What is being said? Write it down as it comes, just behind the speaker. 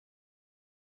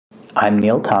I'm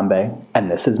Neil Tombe, and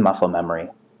this is Muscle Memory,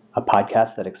 a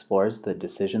podcast that explores the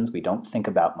decisions we don't think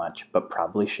about much but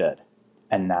probably should.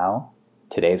 And now,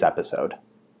 today's episode.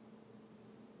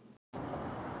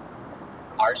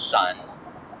 Our son,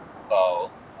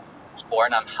 Bo, was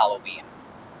born on Halloween,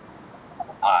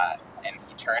 and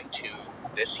he turned 2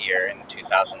 this year in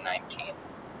 2019.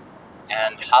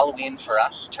 And Halloween for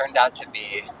us turned out to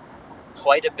be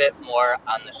quite a bit more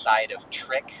on the side of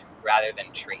trick rather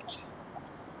than treat.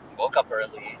 We woke up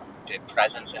early, did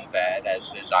presents in bed,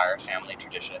 as is our family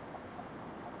tradition,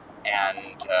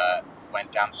 and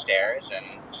went downstairs and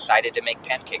decided to make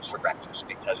pancakes for breakfast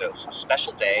because it was a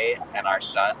special day, and our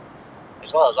son,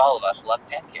 as well as all of us, love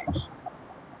pancakes.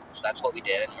 So that's what we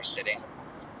did, and we're sitting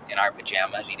in our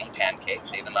pajamas eating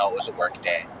pancakes, even though it was a work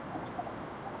day.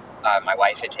 My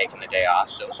wife had taken the day off,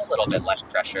 so it was a little bit less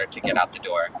pressure to get out the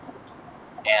door.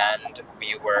 And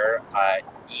we were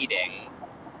eating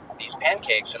these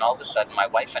pancakes, and all of a sudden my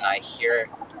wife and I hear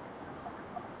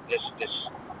this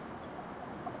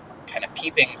kind of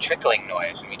peeping, trickling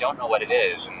noise, and we don't know what it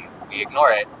is, and we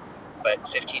ignore it. But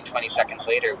 15, 20 seconds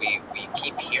later, we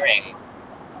keep hearing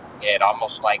it,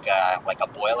 almost like a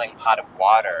boiling pot of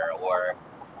water, or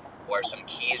some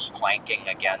keys clanking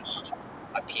against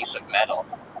a piece of metal,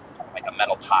 like a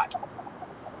metal pot.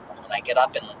 And I get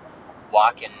up and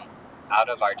walk in out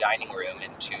of our dining room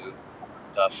into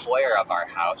the foyer of our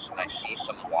house, and I see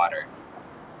some water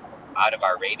out of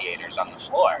our radiators on the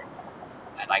floor.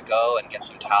 And I go and get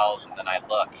some towels, and then I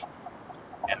look,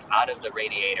 and out of the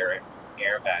radiator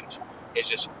air vent is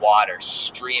just water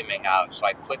streaming out. So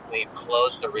I quickly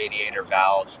close the radiator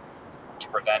valve to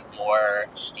prevent more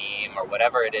steam or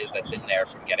whatever it is that's in there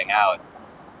from getting out.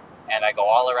 And I go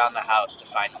all around the house to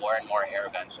find more and more air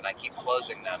vents, and I keep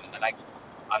closing them. And then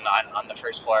on the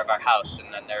first floor of our house,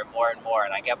 and then there are more and more,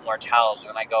 and I get more towels, and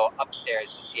then I go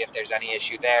upstairs to see if there's any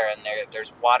issue there, and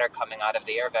there's water coming out of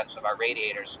the air vents of our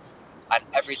radiators on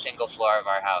every single floor of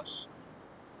our house.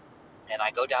 And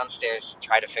I go downstairs to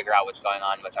try to figure out what's going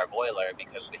on with our boiler,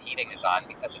 because the heating is on,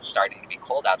 because it's starting to be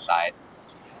cold outside.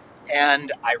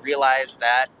 And I realize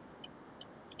that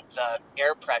the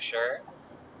air pressure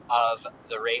of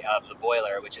the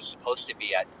boiler, which is supposed to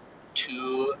be at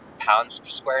 2 pounds per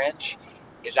square inch,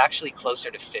 is actually closer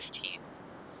to 15.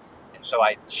 And so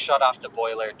I shut off the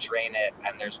boiler, drain it,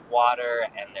 and there's water,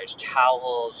 and there's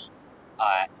towels,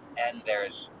 and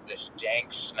there's this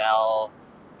dank smell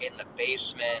in the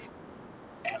basement,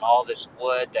 and all this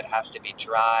wood that has to be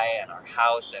dry, and our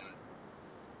house, and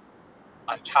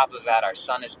on top of that, our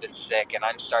son has been sick, and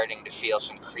I'm starting to feel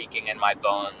some creaking in my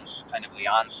bones, kind of the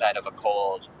onset of a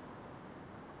cold.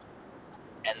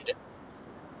 And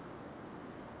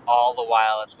all the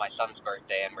while, it's my son's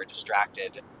birthday, and we're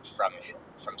distracted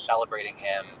from celebrating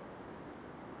him.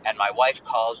 And my wife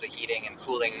calls the heating and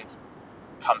cooling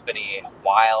company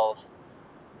while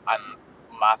I'm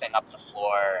mopping up the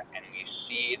floor, and we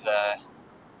see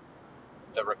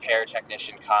the repair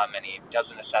technician come, and he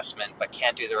does an assessment but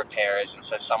can't do the repairs and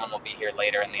says someone will be here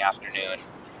later in the afternoon.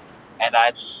 And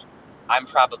I'm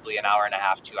probably an hour and a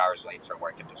half, 2 hours late for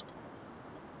work at this point.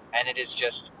 And it is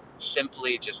just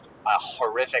simply just a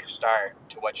horrific start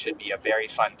to what should be a very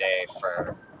fun day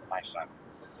for my son.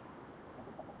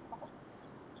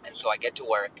 And so I get to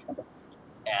work,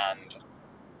 and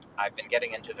I've been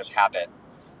getting into this habit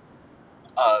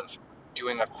of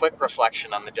doing a quick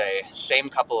reflection on the day, same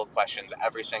couple of questions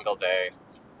every single day.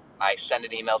 I send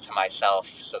an email to myself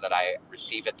so that I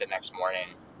receive it the next morning.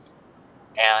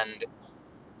 And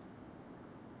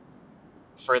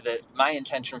my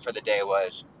intention for the day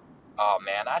was, oh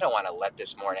man, I don't want to let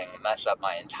this morning mess up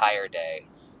my entire day.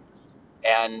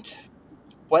 And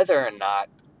whether or not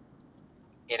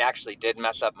it actually did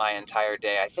mess up my entire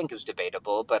day, I think is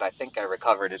debatable, but I think I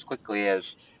recovered as quickly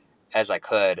as I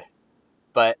could.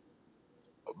 But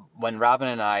when Robin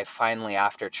and I finally,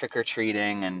 after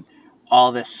trick-or-treating and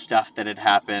all this stuff that had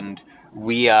happened,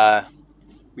 we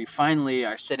finally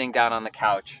are sitting down on the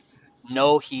couch.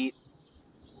 No heat,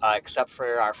 except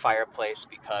for our fireplace,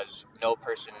 because no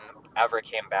person ever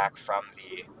came back from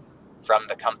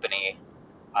the company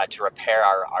to repair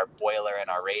our boiler and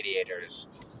our radiators.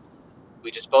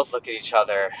 We just both look at each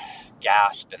other,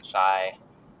 gasp and sigh,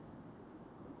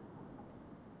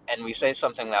 and we say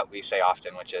something that we say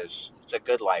often, which is, "It's a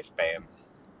good life, babe."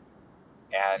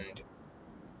 And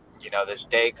this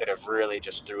day could have really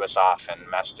just threw us off and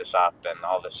messed us up and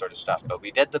all this sort of stuff, but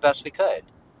we did the best we could.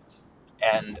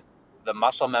 And the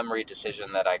muscle memory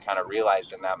decision that I kind of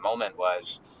realized in that moment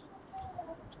was,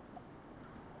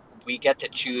 we get to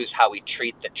choose how we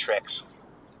treat the tricks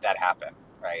that happen,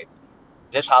 right?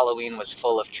 This Halloween was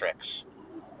full of tricks.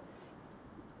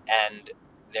 And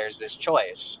there's this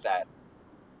choice that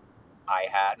I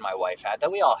had, my wife had,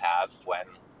 that we all have when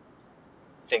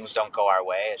things don't go our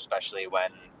way, especially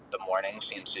when the morning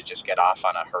seems to just get off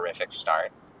on a horrific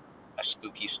start, a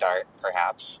spooky start,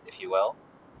 perhaps, if you will.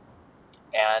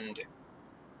 And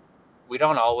we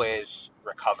don't always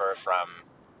recover from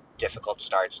difficult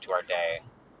starts to our day.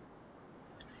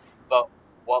 But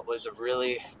what was a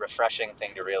really refreshing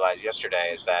thing to realize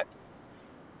yesterday is that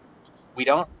we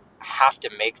don't have to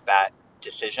make that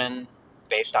decision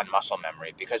based on muscle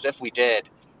memory, because if we did,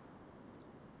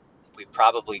 we'd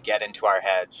probably get into our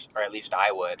heads, or at least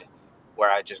I would, where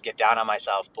I'd just get down on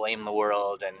myself, blame the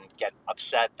world, and get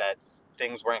upset that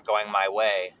things weren't going my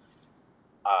way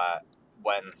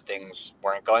when things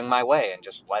weren't going my way, and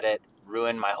just let it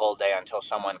ruin my whole day until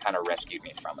someone kind of rescued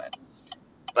me from it.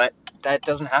 But that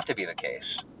doesn't have to be the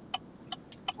case.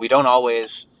 We don't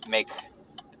always make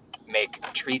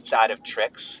treats out of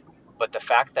tricks, but the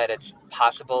fact that it's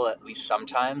possible at least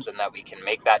sometimes, and that we can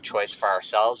make that choice for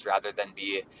ourselves rather than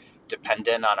be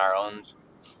dependent on our own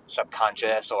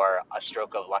subconscious or a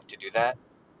stroke of luck to do that,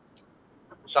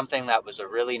 something that was a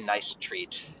really nice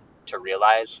treat to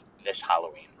realize this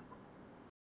Halloween.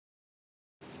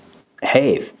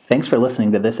 Hey, thanks for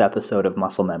listening to this episode of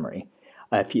Muscle Memory.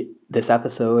 If this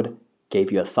episode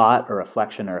gave you a thought, a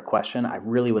reflection, or a question, I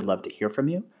really would love to hear from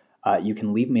you. You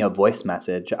can leave me a voice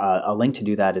message. A link to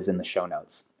do that is in the show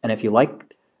notes. And if you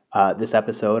like this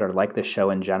episode or like this show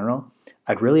in general,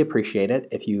 I'd really appreciate it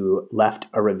if you left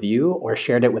a review or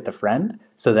shared it with a friend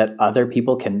so that other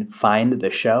people can find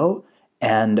the show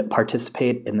and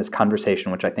participate in this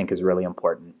conversation, which I think is really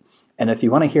important. And if you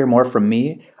want to hear more from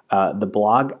me, the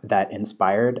blog that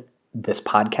inspired this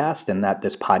podcast and that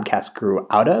this podcast grew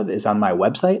out of is on my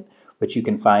website, which you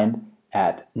can find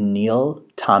at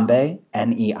neiltambe,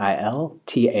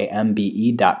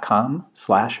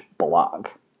 neiltambe.com/blog.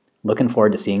 Looking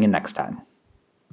forward to seeing you next time.